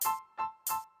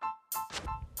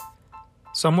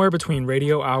Somewhere between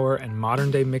Radio Hour and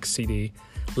Modern Day Mix CD,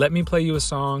 Let Me Play You a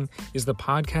Song is the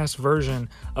podcast version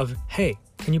of Hey,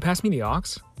 Can You Pass Me the Aux?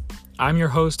 I'm your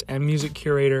host and music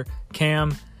curator,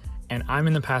 Cam, and I'm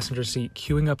in the passenger seat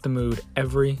queuing up the mood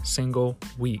every single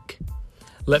week.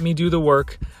 Let me do the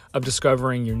work of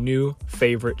discovering your new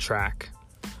favorite track.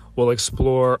 We'll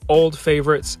explore old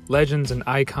favorites, legends, and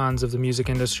icons of the music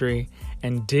industry,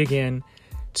 and dig in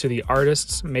to the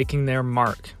artists making their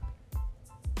mark.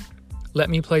 Let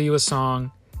Me Play You a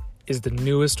Song is the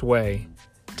newest way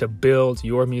to build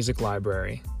your music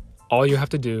library. All you have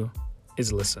to do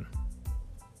is listen.